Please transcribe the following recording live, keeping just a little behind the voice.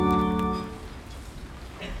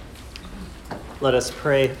Let us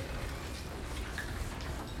pray.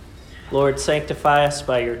 Lord, sanctify us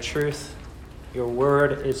by your truth. Your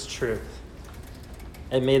word is truth.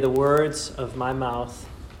 And may the words of my mouth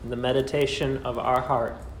and the meditation of our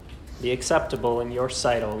heart be acceptable in your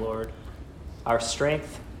sight, O Lord, our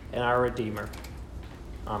strength and our Redeemer.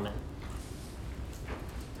 Amen.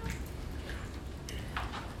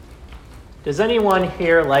 Does anyone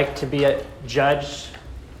here like to be judged?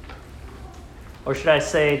 Or should I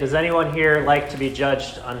say, does anyone here like to be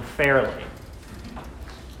judged unfairly?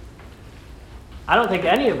 I don't think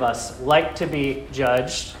any of us like to be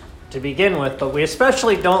judged to begin with, but we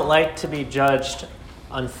especially don't like to be judged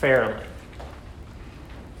unfairly.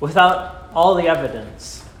 Without all the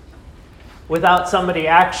evidence, without somebody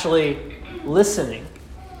actually listening,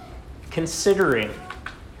 considering,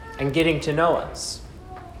 and getting to know us.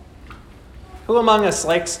 Who among us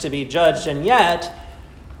likes to be judged? And yet,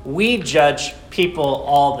 we judge people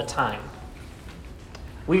all the time.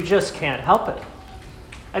 We just can't help it.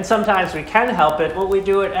 And sometimes we can help it, but we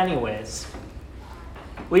do it anyways.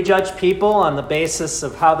 We judge people on the basis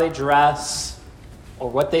of how they dress, or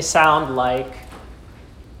what they sound like,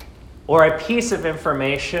 or a piece of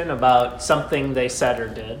information about something they said or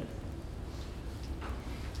did.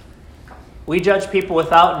 We judge people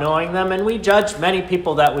without knowing them, and we judge many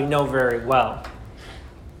people that we know very well.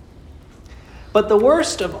 But the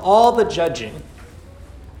worst of all the judging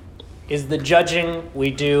is the judging we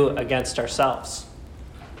do against ourselves.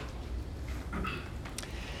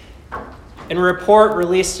 In a report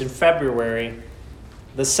released in February,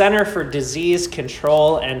 the Center for Disease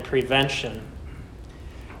Control and Prevention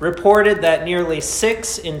reported that nearly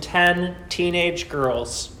 6 in 10 teenage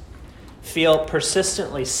girls feel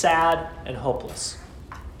persistently sad and hopeless.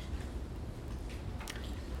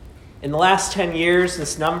 In the last 10 years,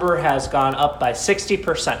 this number has gone up by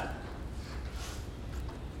 60%.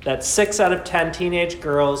 That's 6 out of 10 teenage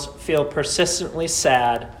girls feel persistently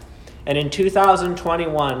sad. And in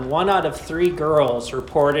 2021, 1 out of 3 girls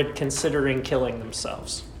reported considering killing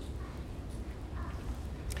themselves.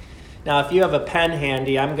 Now, if you have a pen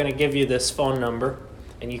handy, I'm going to give you this phone number,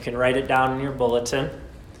 and you can write it down in your bulletin,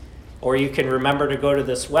 or you can remember to go to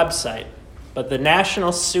this website. But the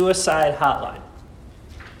National Suicide Hotline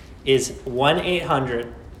is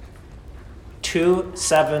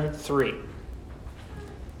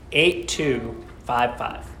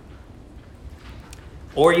 1-800-273-8255.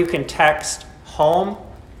 Or you can text HOME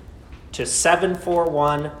to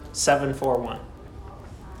 741-741.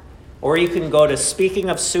 Or you can go to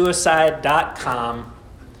speakingofsuicide.com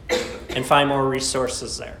and find more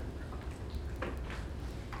resources there.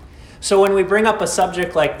 So when we bring up a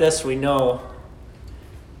subject like this, we know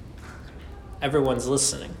everyone's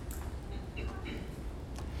listening.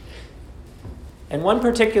 And one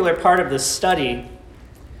particular part of this study,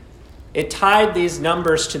 it tied these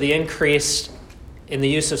numbers to the increase in the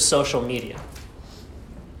use of social media.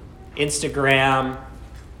 Instagram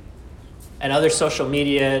and other social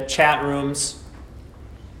media chat rooms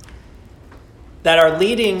that are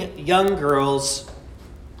leading young girls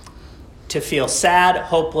to feel sad,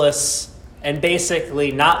 hopeless, and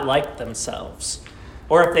basically not like themselves.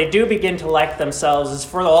 Or if they do begin to like themselves, it's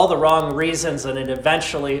for all the wrong reasons and it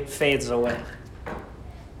eventually fades away.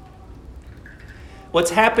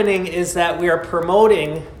 What's happening is that we are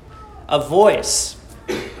promoting a voice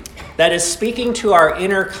that is speaking to our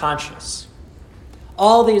inner conscious.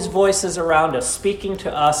 All these voices around us speaking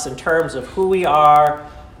to us in terms of who we are,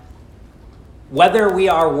 whether we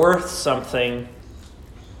are worth something,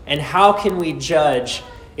 and how can we judge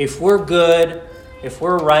if we're good, if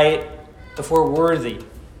we're right, if we're worthy.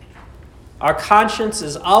 Our conscience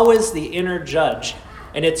is always the inner judge,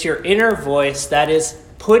 and it's your inner voice that is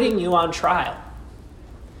putting you on trial,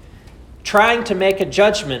 trying to make a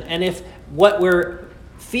judgment. And if what we're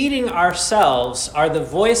feeding ourselves are the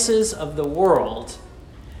voices of the world,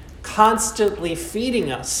 constantly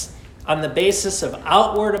feeding us on the basis of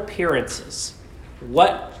outward appearances,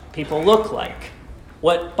 what people look like,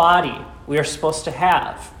 what body we are supposed to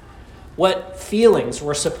have, what feelings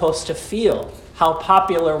we're supposed to feel, how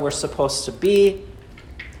popular we're supposed to be,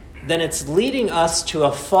 then it's leading us to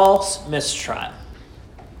a false mistrial.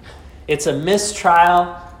 It's a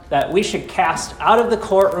mistrial that we should cast out of the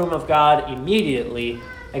courtroom of God immediately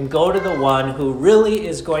and go to the one who really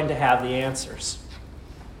is going to have the answers.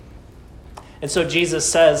 And so Jesus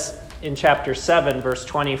says in chapter 7, verse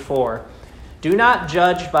 24, "Do not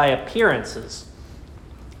judge by appearances,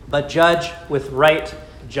 but judge with right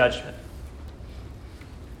judgment."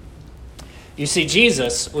 You see,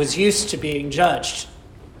 Jesus was used to being judged.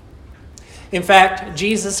 In fact,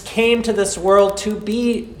 Jesus came to this world to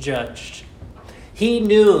be judged. He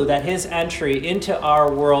knew that his entry into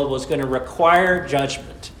our world was going to require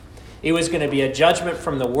judgment. It was going to be a judgment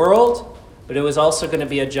from the world, but it was also going to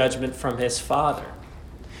be a judgment from his Father.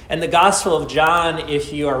 And the Gospel of John,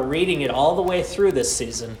 if you are reading it all the way through this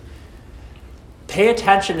season, pay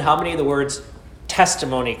attention to how many of the words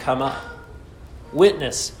testimony come up.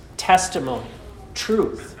 Witness, testimony,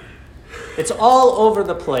 truth. It's all over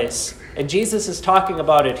the place. And Jesus is talking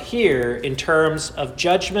about it here in terms of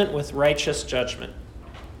judgment with righteous judgment.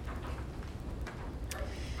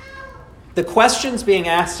 The questions being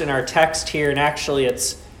asked in our text here, and actually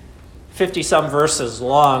it's 50-some verses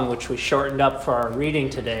long, which we shortened up for our reading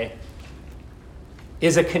today,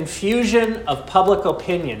 is a confusion of public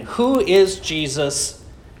opinion. Who is Jesus?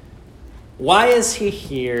 Why is he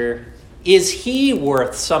here? Is he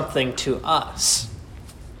worth something to us?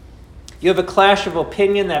 You have a clash of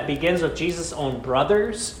opinion that begins with Jesus' own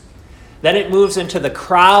brothers. Then it moves into the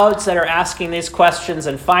crowds that are asking these questions,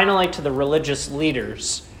 and finally to the religious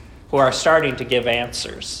leaders who are starting to give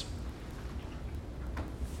answers.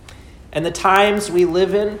 And the times we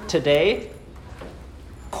live in today,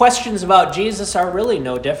 questions about Jesus are really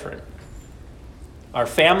no different. Our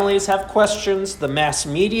families have questions, the mass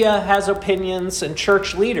media has opinions, and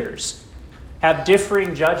church leaders have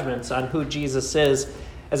differing judgments on who Jesus is.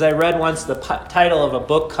 As I read once, the title of a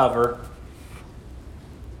book cover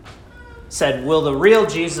said, "Will the real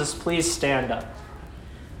Jesus please stand up?"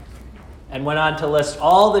 And went on to list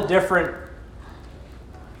all the different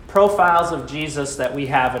profiles of Jesus that we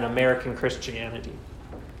have in American Christianity.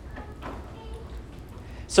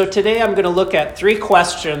 So today I'm going to look at 3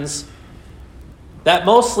 questions that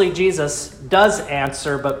mostly Jesus does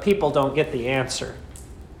answer, but people don't get the answer.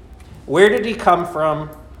 Where did he come from?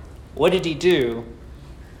 What did he do?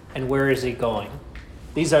 And where is he going?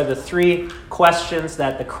 These are the 3 questions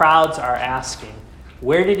that the crowds are asking.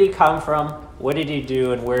 Where did he come from? What did he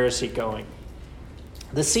do? And where is he going?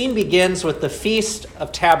 The scene begins with the Feast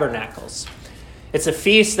of Tabernacles. It's a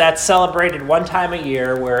feast that's celebrated one time a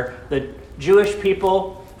year where the Jewish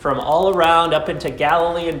people from all around up into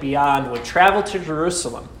Galilee and beyond would travel to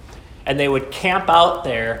Jerusalem, and they would camp out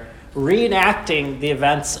there reenacting the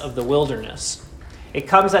events of the wilderness. It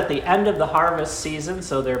comes at the end of the harvest season,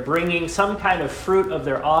 so they're bringing some kind of fruit of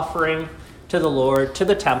their offering to the Lord, to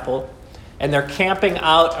the temple, and they're camping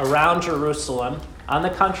out around Jerusalem on the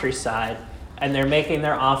countryside, and they're making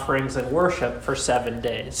their offerings and worship for 7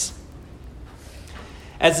 days.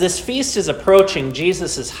 As this feast is approaching,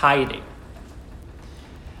 Jesus is hiding.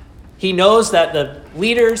 He knows that the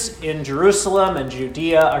leaders in Jerusalem and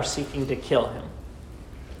Judea are seeking to kill him.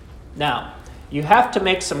 Now, you have to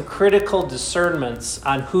make some critical discernments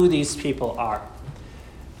on who these people are.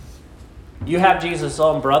 You have Jesus'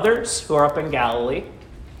 own brothers who are up in Galilee.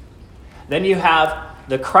 Then you have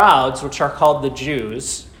the crowds, which are called the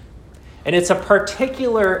Jews. And it's a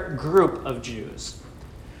particular group of Jews.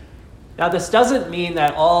 Now, this doesn't mean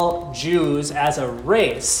that all Jews as a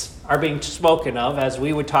race are being spoken of as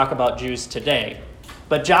we would talk about Jews today.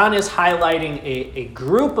 But John is highlighting a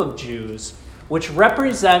group of Jews which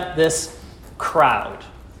represent this crowd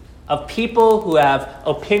of people who have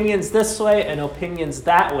opinions this way and opinions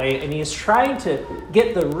that way, and he's trying to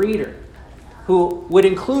get the reader, who would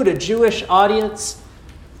include a Jewish audience,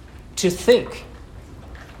 to think,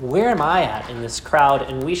 where am I at in this crowd?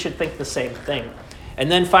 And we should think the same thing.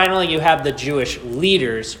 And then finally you have the Jewish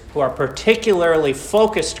leaders, who are a particularly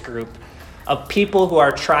focused group of people who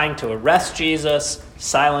are trying to arrest Jesus,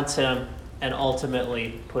 silence him, and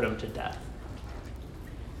ultimately put him to death.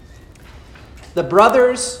 The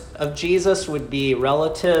brothers of Jesus would be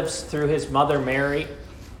relatives through his mother Mary,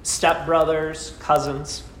 stepbrothers,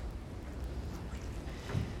 cousins.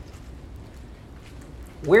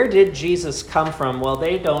 Where did Jesus come from? Well,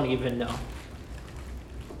 they don't even know.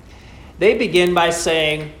 They begin by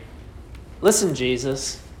saying, "Listen,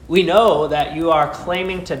 Jesus, we know that you are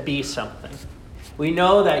claiming to be something. We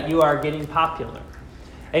know that you are getting popular."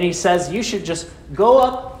 And he says, "You should just go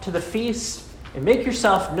up to the feast and make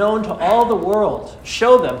yourself known to all the world.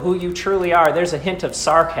 Show them who you truly are." There's a hint of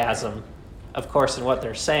sarcasm, of course, in what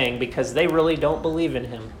they're saying, because they really don't believe in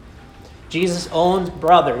him. Jesus' own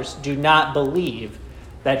brothers do not believe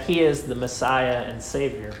that he is the Messiah and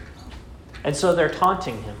Savior. And so they're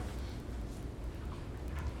taunting him.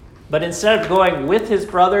 But instead of going with his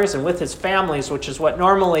brothers and with his families, which is what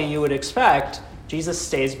normally you would expect, Jesus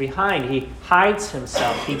stays behind. He hides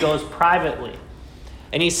himself. He goes privately.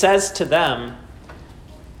 And he says to them,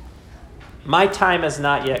 "My time has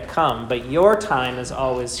not yet come, but your time is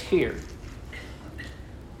always here."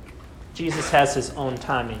 Jesus has his own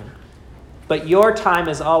timing. "But your time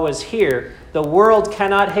is always here. The world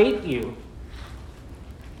cannot hate you.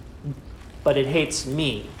 but it hates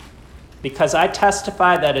me, because I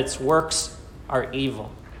testify that its works are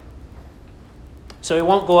evil. So he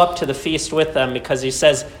won't go up to the feast with them because he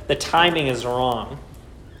says the timing is wrong.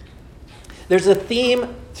 There's a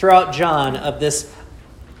theme throughout John of this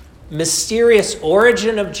mysterious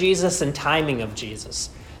origin of Jesus and timing of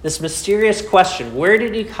Jesus. This mysterious question, where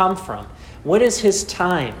did he come from? What is his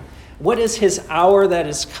time? What is his hour that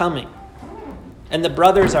is coming? And the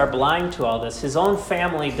brothers are blind to all this. His own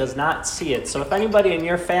family does not see it. So if anybody in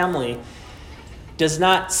your family does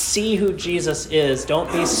not see who Jesus is,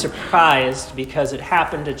 don't be surprised, because it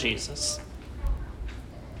happened to Jesus.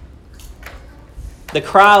 The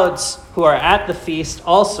crowds who are at the feast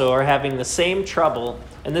also are having the same trouble,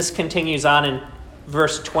 and this continues on in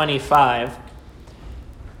verse 25.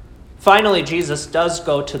 Finally, Jesus does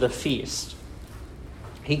go to the feast.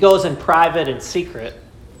 He goes in private and secret,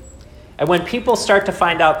 and when people start to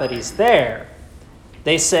find out that he's there,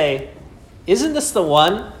 they say, "Isn't this the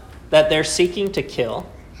one that they're seeking to kill?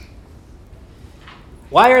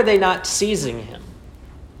 Why are they not seizing him?"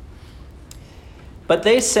 But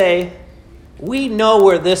they say, "We know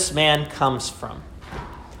where this man comes from.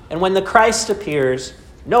 And when the Christ appears,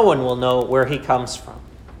 no one will know where he comes from."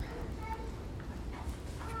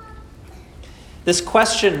 This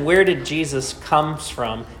question, where did Jesus come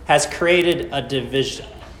from, has created a division.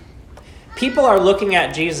 People are looking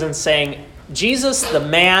at Jesus and saying, Jesus, the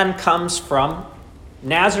man, comes from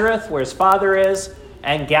Nazareth, where his father is,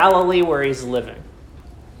 and Galilee, where he's living.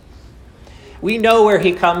 We know where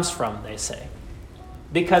he comes from, they say,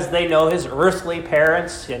 because they know his earthly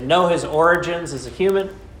parents and know his origins as a human,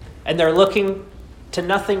 and they're looking to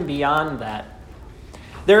nothing beyond that.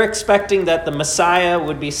 They're expecting that the Messiah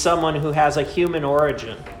would be someone who has a human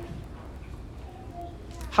origin.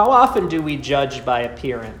 How often do we judge by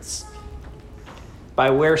appearance,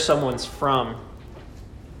 by where someone's from,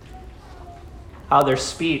 how their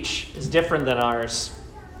speech is different than ours,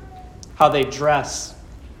 how they dress,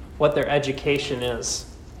 what their education is?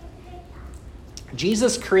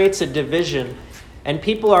 Jesus creates a division, and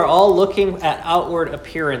people are all looking at outward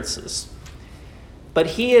appearances. But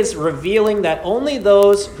he is revealing that only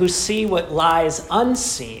those who see what lies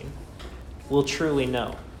unseen will truly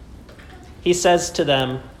know. He says to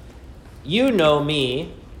them, "You know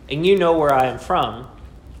me, and you know where I am from,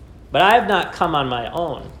 but I have not come on my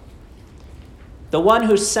own. The one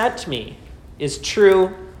who sent me is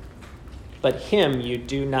true, but him you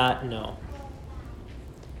do not know.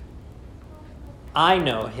 I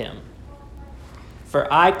know him, for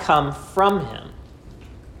I come from him,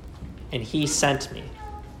 and he sent me."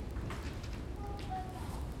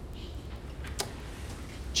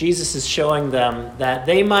 Jesus is showing them that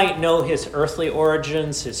they might know his earthly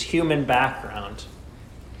origins, his human background,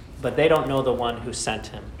 but they don't know the one who sent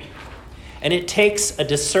him. And it takes a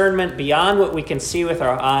discernment beyond what we can see with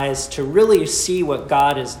our eyes to really see what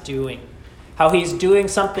God is doing, how he's doing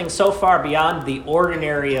something so far beyond the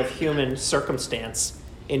ordinary of human circumstance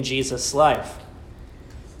in Jesus' life.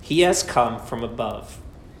 He has come from above.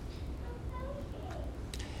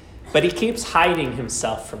 But he keeps hiding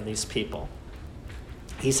himself from these people.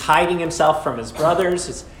 He's hiding himself from his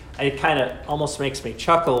brothers. It kind of almost makes me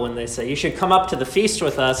chuckle when they say, "You should come up to the feast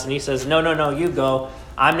with us." And he says, no, you go.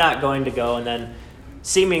 I'm not going to go. And then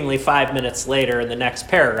seemingly 5 minutes later, in the next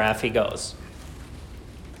paragraph, he goes.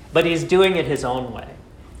 But he's doing it his own way.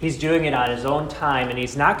 He's doing it on his own time, and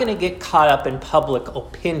he's not going to get caught up in public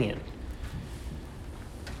opinion.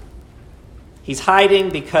 He's hiding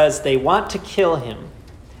because they want to kill him.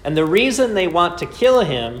 And the reason they want to kill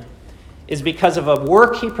him is because of a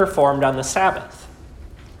work he performed on the Sabbath.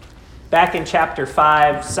 Back in chapter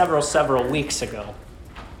 5, several weeks ago,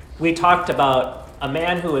 we talked about a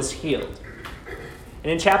man who was healed.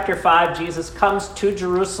 And in chapter 5, Jesus comes to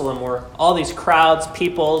Jerusalem where all these crowds,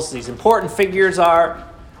 peoples, these important figures are,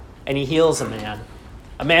 and he heals a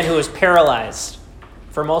man who was paralyzed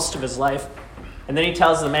for most of his life. And then he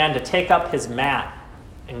tells the man to take up his mat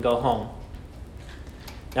and go home.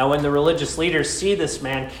 Now, when the religious leaders see this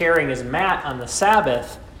man carrying his mat on the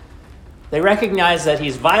Sabbath, they recognize that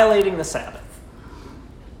he's violating the Sabbath,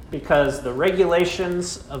 because the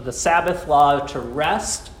regulations of the Sabbath law are to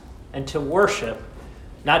rest and to worship,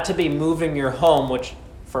 not to be moving your home, which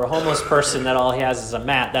for a homeless person that all he has is a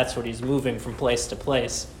mat, that's what he's moving from place to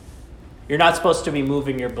place. You're not supposed to be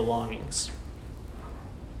moving your belongings.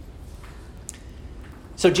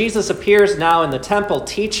 So Jesus appears now in the temple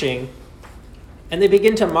teaching, and they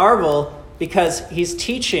begin to marvel because he's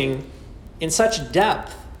teaching in such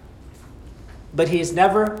depth, but he's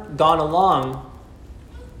never gone along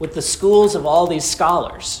with the schools of all these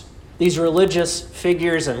scholars, these religious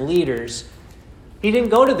figures and leaders He didn't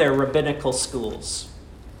go to their rabbinical schools.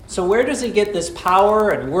 So where does he get this power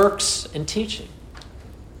and works and teaching?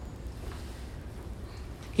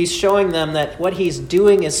 He's showing them that what he's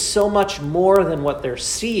doing is so much more than what they're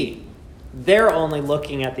seeing. They're only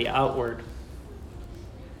looking at the outward.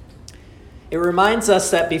 It reminds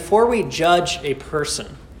us that before we judge a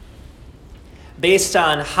person based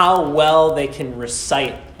on how well they can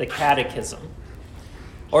recite the catechism,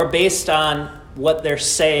 or based on what they're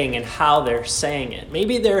saying and how they're saying it,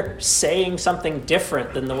 maybe they're saying something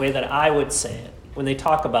different than the way that I would say it when they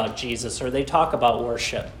talk about Jesus or they talk about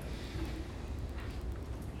worship.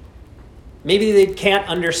 Maybe they can't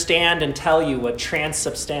understand and tell you what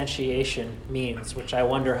transubstantiation means, which I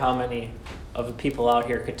wonder how many of the people out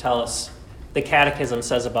here could tell us the Catechism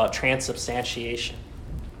says about transubstantiation.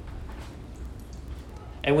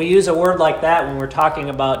 And we use a word like that when we're talking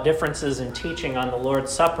about differences in teaching on the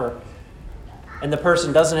Lord's Supper, and the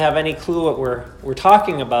person doesn't have any clue what we're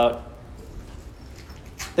talking about.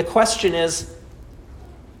 The question is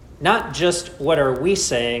not just what are we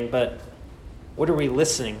saying, but what are we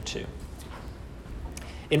listening to?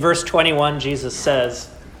 In verse 21, Jesus says,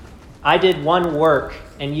 I did one work,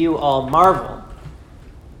 and you all marvel.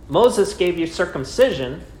 Moses gave you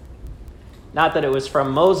circumcision, not that it was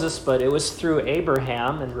from Moses, but it was through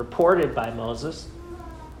Abraham and reported by Moses.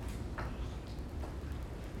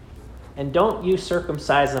 And don't you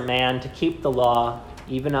circumcise a man to keep the law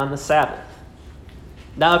even on the Sabbath.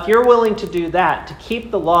 Now, if you're willing to do that, to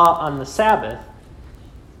keep the law on the Sabbath,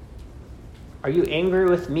 are you angry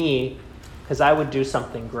with me because I would do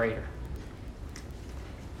something greater?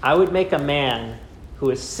 I would make a man who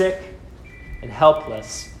is sick and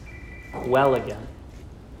helpless well again.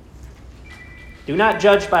 Do not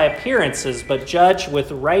judge by appearances, but judge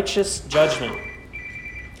with righteous judgment.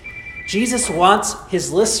 Jesus wants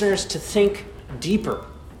his listeners to think deeper.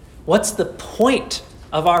 What's the point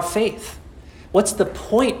of our faith? What's the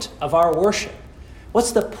point of our worship?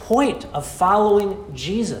 What's the point of following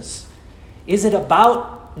Jesus? Is it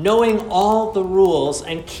about knowing all the rules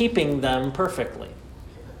and keeping them perfectly?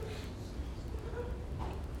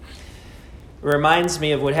 It reminds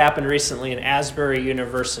me of what happened recently in Asbury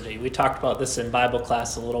University. We talked about this in Bible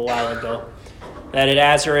class a little while ago. That at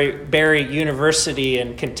Asbury University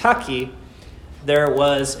in Kentucky, there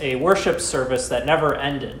was a worship service that never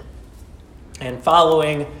ended. And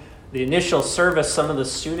following the initial service, some of the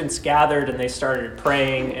students gathered and they started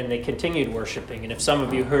praying and they continued worshiping. And if some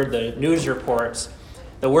of you heard the news reports,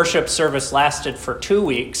 the worship service lasted for 2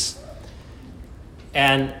 weeks.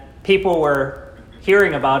 And people were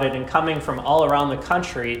hearing about it and coming from all around the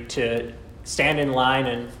country to stand in line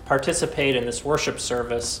and participate in this worship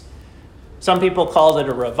service. Some people called it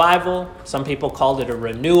a revival. Some people called it a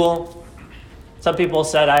renewal. Some people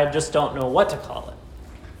said, I just don't know what to call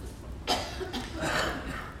it.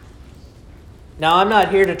 Now, I'm not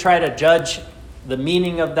here to try to judge the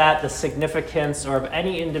meaning of that, the significance, or of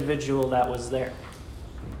any individual that was there.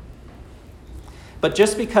 But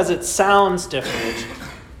just because it sounds different,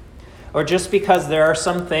 or just because there are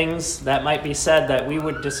some things that might be said that we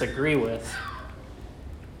would disagree with,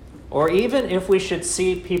 or even if we should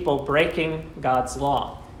see people breaking God's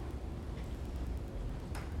law,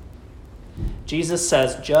 Jesus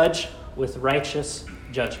says, judge with righteous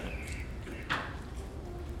judgment.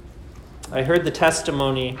 I heard the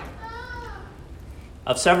testimony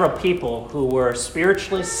of several people who were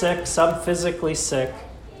spiritually sick, some physically sick,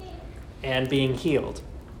 and being healed.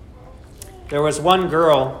 There was one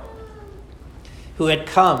girl who had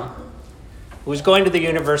come, who was going to the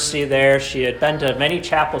university there. She had been to many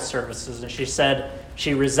chapel services, and she said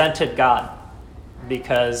she resented God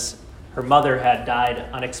because her mother had died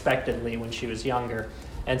unexpectedly when she was younger.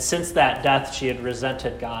 And since that death, she had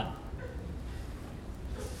resented God.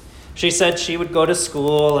 She said she would go to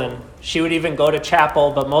school and she would even go to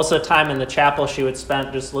chapel, but most of the time in the chapel she would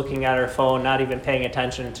spend just looking at her phone, not even paying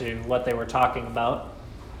attention to what they were talking about.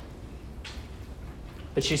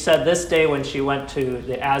 But she said this day when she went to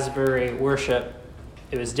the Asbury worship,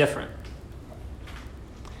 it was different.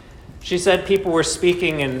 She said people were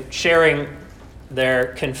speaking and sharing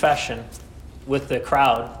their confession with the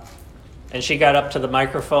crowd. And she got up to the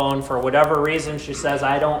microphone for whatever reason. She says,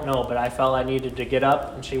 I don't know, but I felt I needed to get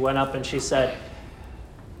up. And she went up and she said,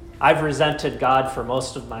 I've resented God for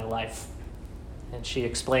most of my life. And she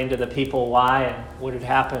explained to the people why and what had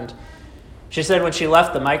happened. She said when she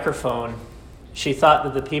left the microphone, she thought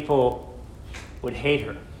that the people would hate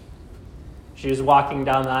her. She was walking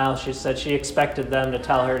down the aisle. She said she expected them to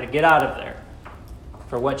tell her to get out of there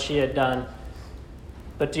for what she had done.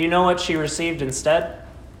 But do you know what she received instead?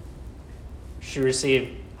 She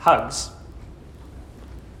received hugs.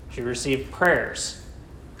 She received prayers.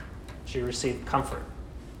 She received comfort.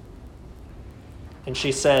 And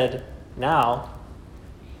she said, now,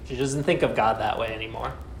 she doesn't think of God that way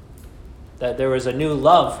anymore. That there was a new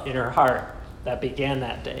love in her heart that began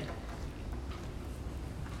that day.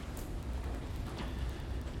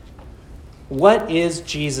 What is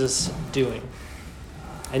Jesus doing?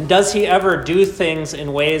 And does he ever do things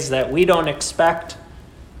in ways that we don't expect,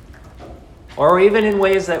 or even in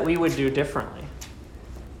ways that we would do differently?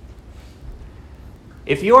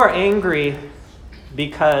 If you are angry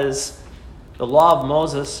because the law of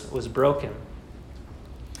Moses was broken,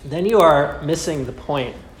 then you are missing the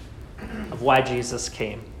point of why Jesus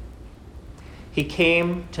came. He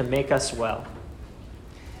came to make us well.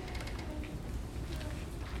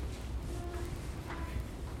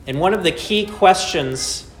 And one of the key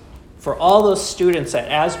questions for all those students at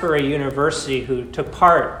Asbury University who took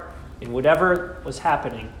part in whatever was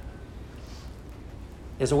happening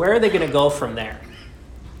is, where are they going to go from there?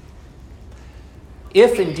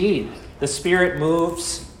 If indeed the Spirit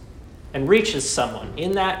moves and reaches someone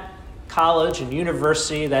in that college and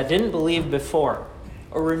university that didn't believe before,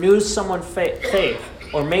 or renews someone's faith,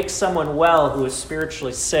 or makes someone well who is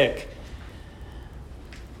spiritually sick,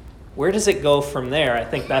 where does it go from there? I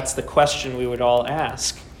think that's the question we would all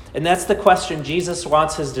ask. And that's the question Jesus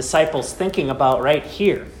wants his disciples thinking about right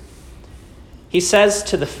here. He says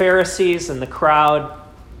to the Pharisees and the crowd,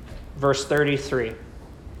 verse 33,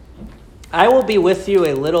 I will be with you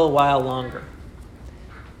a little while longer,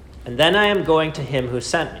 and then I am going to him who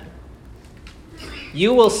sent me.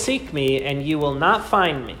 You will seek me, and you will not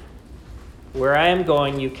find me. Where I am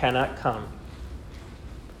going, you cannot come.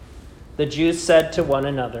 The Jews said to one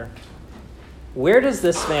another, where does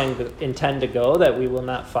this man intend to go that we will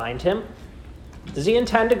not find him? Does he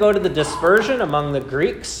intend to go to the dispersion among the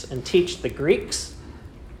Greeks and teach the Greeks?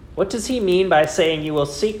 What does he mean by saying, you will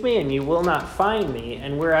seek me and you will not find me,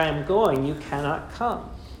 and where I am going, you cannot come?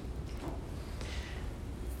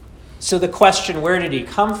 So the question, where did he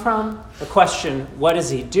come from? The question, what is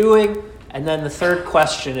he doing? And then the third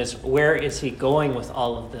question is, where is he going with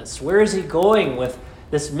all of this? Where is he going with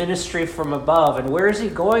this ministry from above? And where is he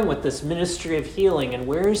going with this ministry of healing? And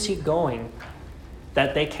where is he going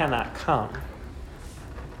that they cannot come?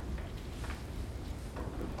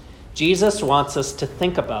 Jesus wants us to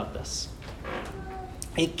think about this.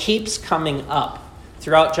 It keeps coming up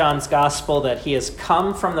throughout John's gospel that he has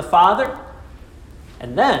come from the Father,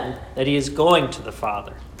 and then that he is going to the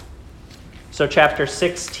Father. So chapter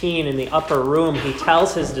 16, in the upper room, he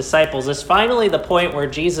tells his disciples, is finally the point where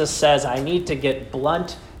Jesus says, I need to get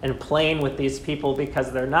blunt and plain with these people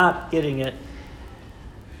because they're not getting it.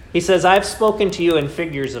 He says, I've spoken to you in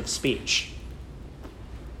figures of speech.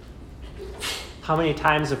 How many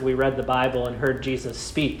times have we read the Bible and heard Jesus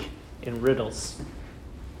speak in riddles?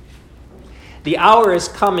 The hour is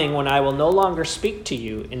coming when I will no longer speak to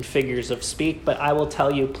you in figures of speech, but I will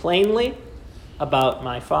tell you plainly about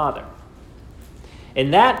my Father.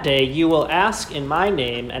 In that day you will ask in my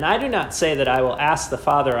name, and I do not say that I will ask the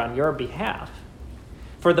Father on your behalf.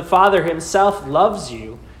 For the Father himself loves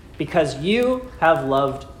you because you have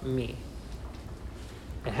loved me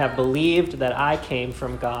and have believed that I came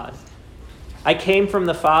from God. I came from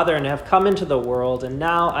the Father and have come into the world, and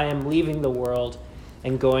now I am leaving the world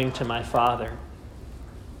and going to my Father.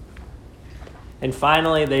 And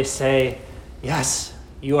finally they say, yes,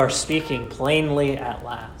 you are speaking plainly at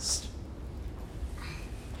last.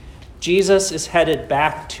 Jesus is headed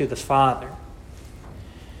back to the Father.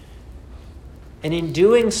 And in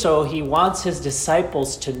doing so, he wants his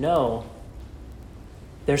disciples to know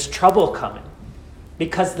there's trouble coming.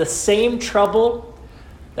 Because the same trouble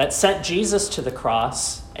that sent Jesus to the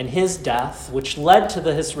cross and his death, which led to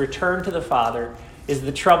his return to the Father, is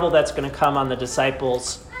the trouble that's going to come on the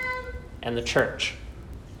disciples and the church.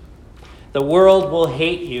 The world will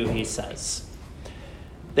hate you, he says.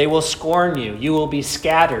 They will scorn you. You will be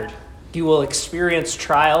scattered. You will experience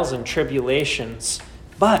trials and tribulations.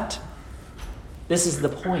 But this is the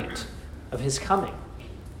point of his coming.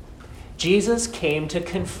 Jesus came to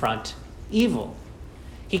confront evil.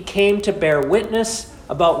 He came to bear witness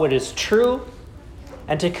about what is true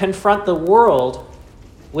and to confront the world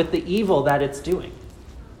with the evil that it's doing.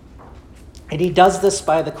 And he does this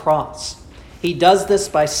by the cross. He does this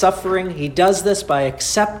by suffering. He does this by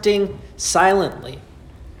accepting silently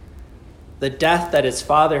the death that his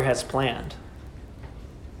Father has planned.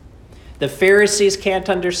 The Pharisees can't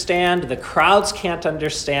understand. The crowds can't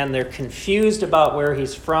understand. They're confused about where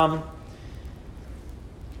he's from.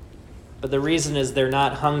 But the reason is they're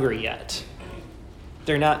not hungry yet.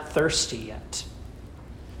 They're not thirsty yet.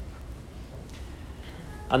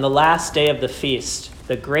 On the last day of the feast,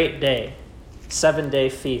 the great day, 7-day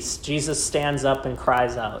feast, Jesus stands up and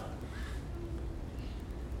cries out,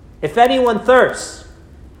 "If anyone thirsts,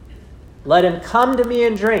 let him come to me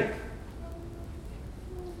and drink.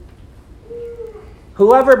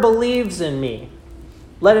 Whoever believes in me,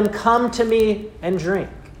 let him come to me and drink.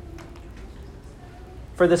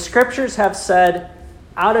 For the scriptures have said,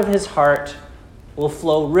 out of his heart will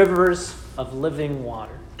flow rivers of living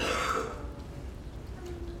water."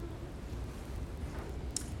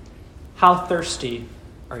 How thirsty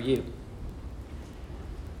are you?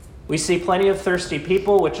 We see plenty of thirsty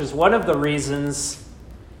people, which is one of the reasons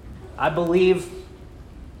I believe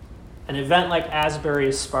an event like Asbury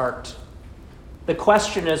is sparked. The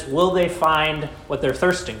question is, will they find what they're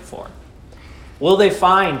thirsting for? Will they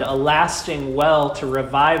find a lasting well to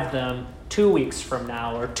revive them 2 weeks from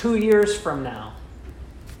now or 2 years from now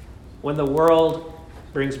when the world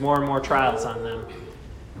brings more and more trials on them?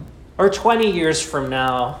 Or 20 years from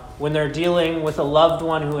now when they're dealing with a loved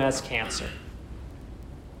one who has cancer?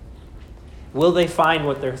 Will they find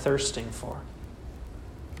what they're thirsting for?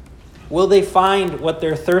 Will they find what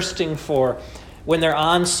they're thirsting for when they're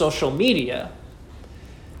on social media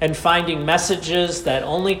and finding messages that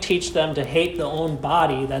only teach them to hate the own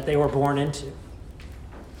body that they were born into?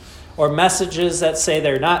 Or messages that say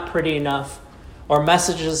they're not pretty enough, or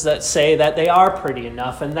messages that say that they are pretty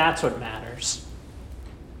enough and that's what matters?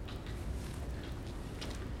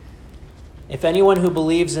 If anyone who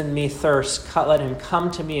believes in me thirsts, let him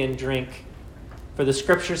come to me and drink. For the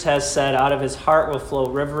scriptures has said, out of his heart will flow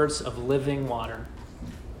rivers of living water.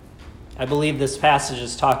 I believe this passage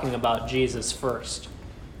is talking about Jesus first.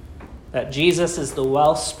 That Jesus is the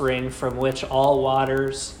wellspring from which all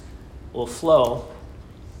waters will flow.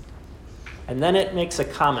 And then it makes a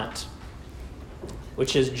comment,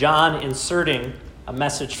 which is John inserting a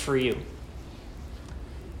message for you.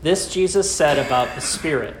 This Jesus said about the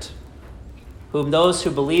Spirit, whom those who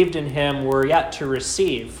believed in him were yet to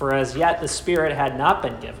receive, for as yet the Spirit had not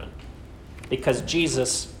been given, because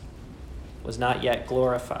Jesus was not yet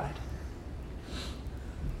glorified.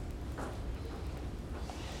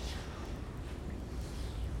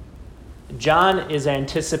 John is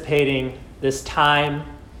anticipating this time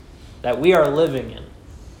that we are living in,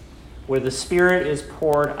 where the Spirit is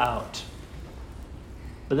poured out.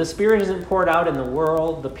 But the Spirit isn't poured out in the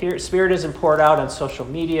world. The Spirit isn't poured out on social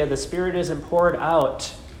media. The Spirit isn't poured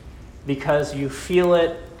out because you feel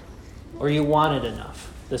it or you want it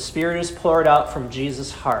enough. The Spirit is poured out from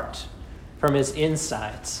Jesus' heart, from his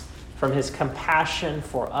insides, from his compassion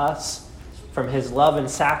for us, from his love and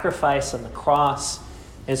sacrifice on the cross.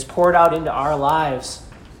 It's poured out into our lives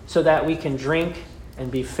so that we can drink and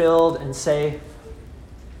be filled and say,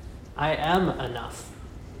 I am enough.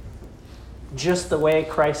 Just the way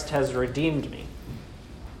Christ has redeemed me.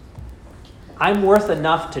 I'm worth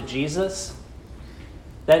enough to Jesus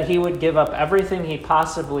that he would give up everything he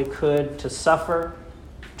possibly could to suffer,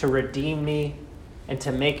 to redeem me, and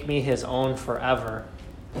to make me his own forever.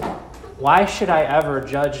 Why should I ever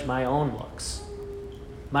judge my own looks,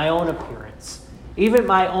 my own appearance, even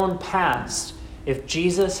my own past, if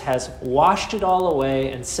Jesus has washed it all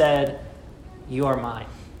away and said, you are mine?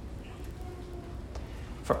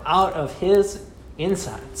 For out of his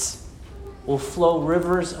insides will flow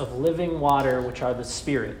rivers of living water, which are the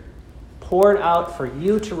Spirit, poured out for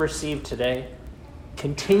you to receive today,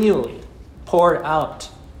 continually poured out.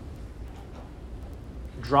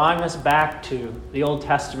 Drawing us back to the Old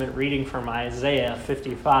Testament reading from Isaiah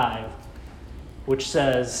 55, which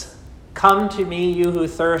says, "Come to me, you who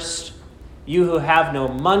thirst, you who have no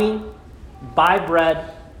money, buy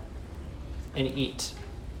bread and eat."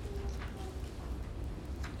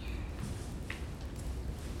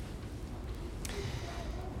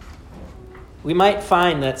 We might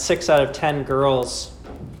find that 6 out of 10 girls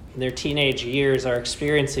in their teenage years are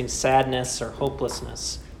experiencing sadness or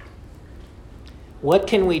hopelessness. What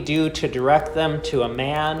can we do to direct them to a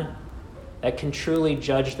man that can truly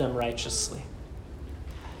judge them righteously?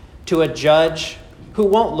 To a judge who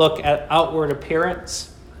won't look at outward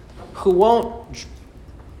appearance, who won't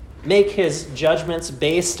make his judgments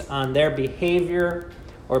based on their behavior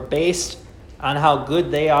or based on how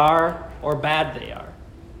good they are or bad they are.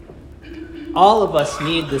 All of us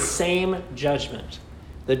need the same judgment,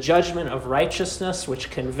 the judgment of righteousness which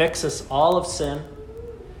convicts us all of sin,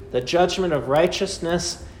 the judgment of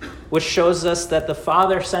righteousness which shows us that the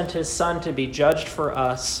Father sent his Son to be judged for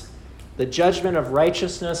us, the judgment of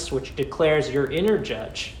righteousness which declares your inner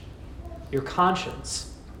judge, your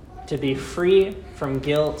conscience, to be free from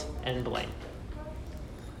guilt and blame.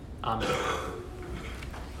 Amen.